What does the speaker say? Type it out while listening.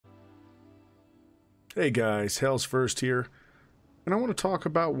Hey guys, Hell's First here, and I want to talk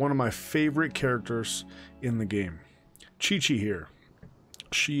about one of my favorite characters in the game. Qiqi here.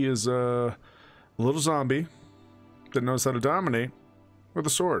 She is a little zombie that knows how to dominate with a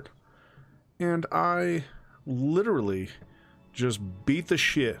sword. And I literally just beat the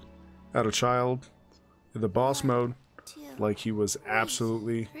shit out of Child in the boss mode like he was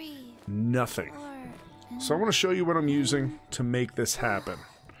absolutely nothing. So I want to show you what I'm using to make this happen.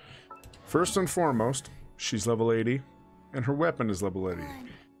 First and foremost, she's level 80, and her weapon is level 80.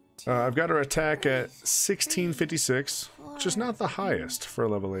 I've got her attack at 1656, which is not the highest for a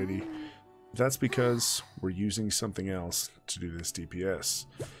level 80. That's because we're using something else to do this DPS.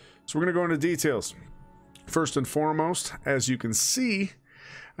 So we're going to go into details. First and foremost, as you can see,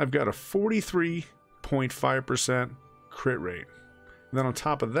 I've got a 43.5% crit rate. And then on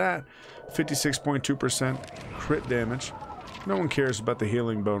top of that, 56.2% crit damage. No one cares about the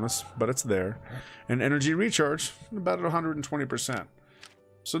healing bonus, but it's there. And energy recharge, about 120%.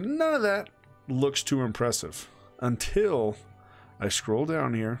 So none of that looks too impressive until I scroll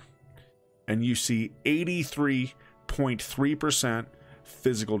down here and you see 83.3%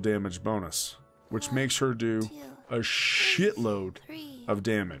 physical damage bonus, which makes her do a shitload of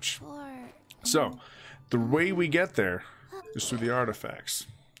damage. So the way we get there is through the artifacts.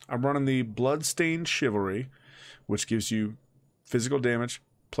 I'm running the Bloodstained Chivalry, which gives you physical damage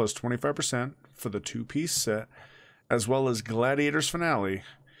plus 25% for the 2-piece set, as well as Gladiator's Finale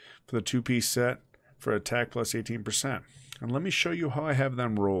for the 2-piece set for attack plus 18%. And let me show you how I have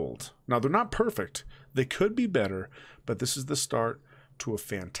them rolled. Now, they're not perfect. They could be better, but this is the start to a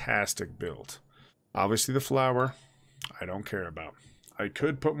fantastic build. Obviously, the flower, I don't care about. I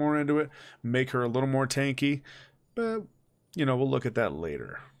could put more into it, make her a little more tanky, but, you know, we'll look at that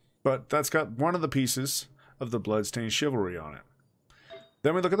later. But that's got one of the pieces of the Bloodstained Chivalry on it.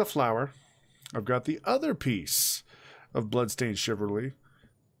 Then we look at the flower. I've got the other piece of Bloodstained Chivalry,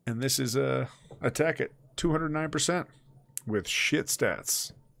 and this is a attack at 209% with shit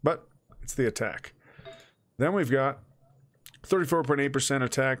stats, but it's the attack. Then we've got 34.8%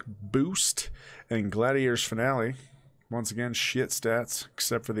 attack boost and Gladiator's Finale. Once again, shit stats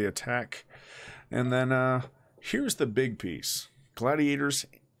except for the attack. And then here's the big piece: Gladiator's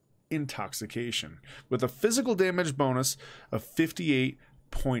Intoxication with a physical damage bonus of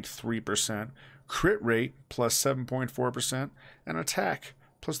 58.3%, crit rate plus 7.4%, and attack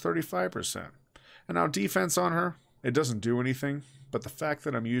plus 35%. And now defense on her, it doesn't do anything, but the fact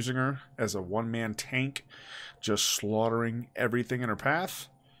that I'm using her as a one-man tank, just slaughtering everything in her path,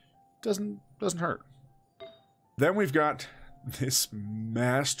 doesn't hurt. Then we've got this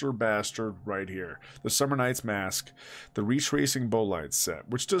master bastard right here, the Summer Night's Mask, the Retracing Bolides set,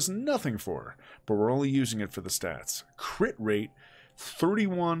 which does nothing for her, but we're only using it for the stats. Crit rate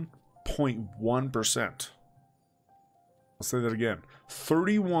 31.1%. I'll say that again,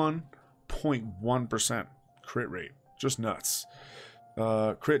 31.1% crit rate, just nuts.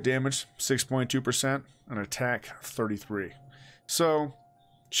 Crit damage 6.2% and attack 33%. So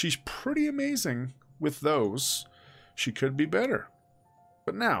she's pretty amazing with those. She could be better.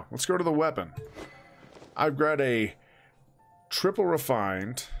 But now, let's go to the weapon. I've got a triple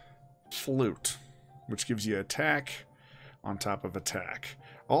refined flute, which gives you attack on top of attack.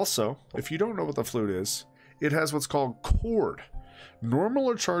 Also, if you don't know what the flute is, it has what's called chord. Normal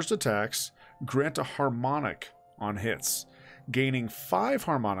or charged attacks grant a harmonic on hits. Gaining 5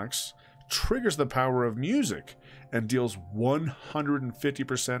 harmonics triggers the power of music and deals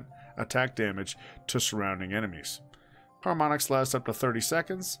 150% attack damage to surrounding enemies. Harmonics last up to 30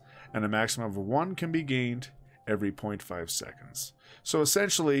 seconds, and a maximum of 1 can be gained every 0.5 seconds. So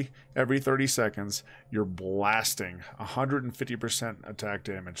essentially, every 30 seconds, you're blasting 150% attack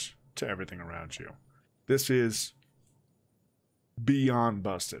damage to everything around you. This is beyond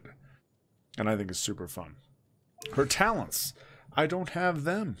busted, and I think it's super fun. Her talents, I don't have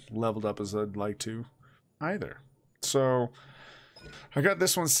them leveled up as I'd like to either. So I got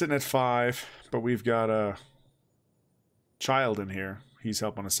this one sitting at 5, but we've got a Child in here. He's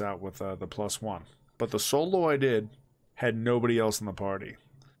helping us out with the +1. But the solo I did had nobody else in the party.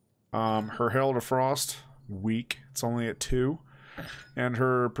 Her Herald of Frost, weak. It's only at 2. And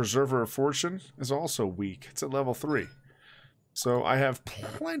her Preserver of Fortune is also weak. It's at level 3. So I have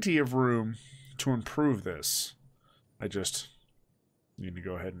plenty of room to improve this. I just need to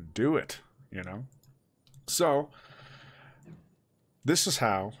go ahead and do it, you know? So this is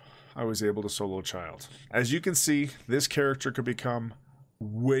how I was able to solo Child. As you can see, this character could become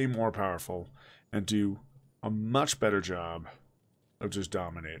way more powerful and do a much better job of just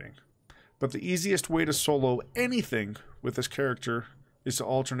dominating. But the easiest way to solo anything with this character is to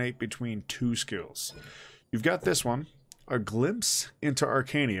alternate between two skills. You've got this one, a glimpse into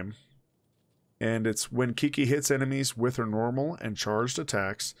Arcanium, and it's when Qiqi hits enemies with her normal and charged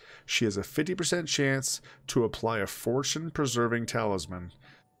attacks, she has a 50% chance to apply a fortune-preserving talisman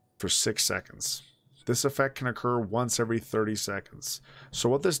for 6 seconds. This effect can occur once every 30 seconds. So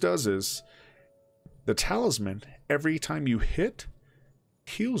what this does is, the talisman, every time you hit,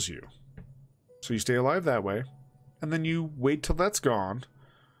 heals you. So you stay alive that way, and then you wait till that's gone,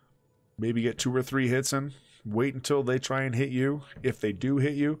 maybe get 2 or 3 hits in, wait until they try and hit you. If they do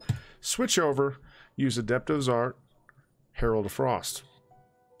hit you, switch over, use Adeptive's Art, Herald of Frost.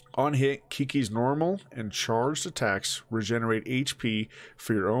 On hit, Qiqi's normal and charged attacks regenerate HP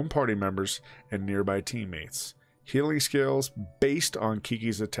for your own party members and nearby teammates. Healing skills based on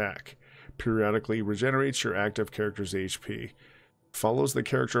Qiqi's attack periodically regenerates your active character's HP. Follows the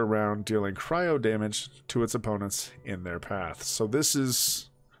character around, dealing cryo damage to its opponents in their path. So this is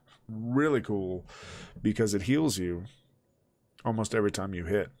really cool because it heals you almost every time you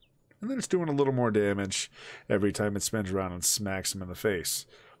hit. And then it's doing a little more damage every time it spins around and smacks him in the face.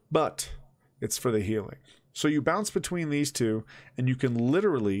 But it's for the healing. So you bounce between these two, and you can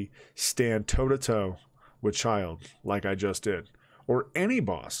literally stand toe-to-toe with Child, like I just did. Or any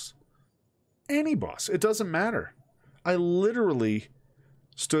boss. Any boss. It doesn't matter. I literally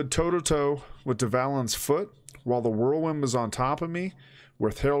stood toe-to-toe with Dvalin's foot while the Whirlwind was on top of me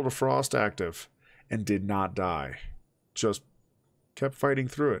with Herald of Frost active and did not die. Just kept fighting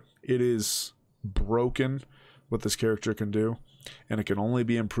through it. It is broken what this character can do, and it can only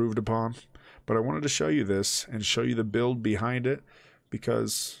be improved upon. But I wanted to show you this and show you the build behind it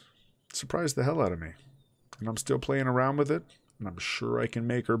because it surprised the hell out of me. And I'm still playing around with it, and I'm sure I can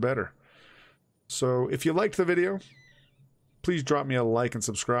make her better. So if you liked the video, please drop me a like and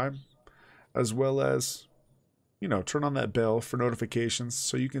subscribe, as well as, you know, turn on that bell for notifications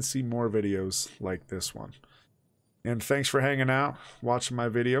so you can see more videos like this one. And thanks for hanging out, watching my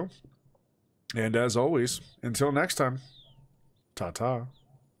video. And as always, until next time, ta-ta.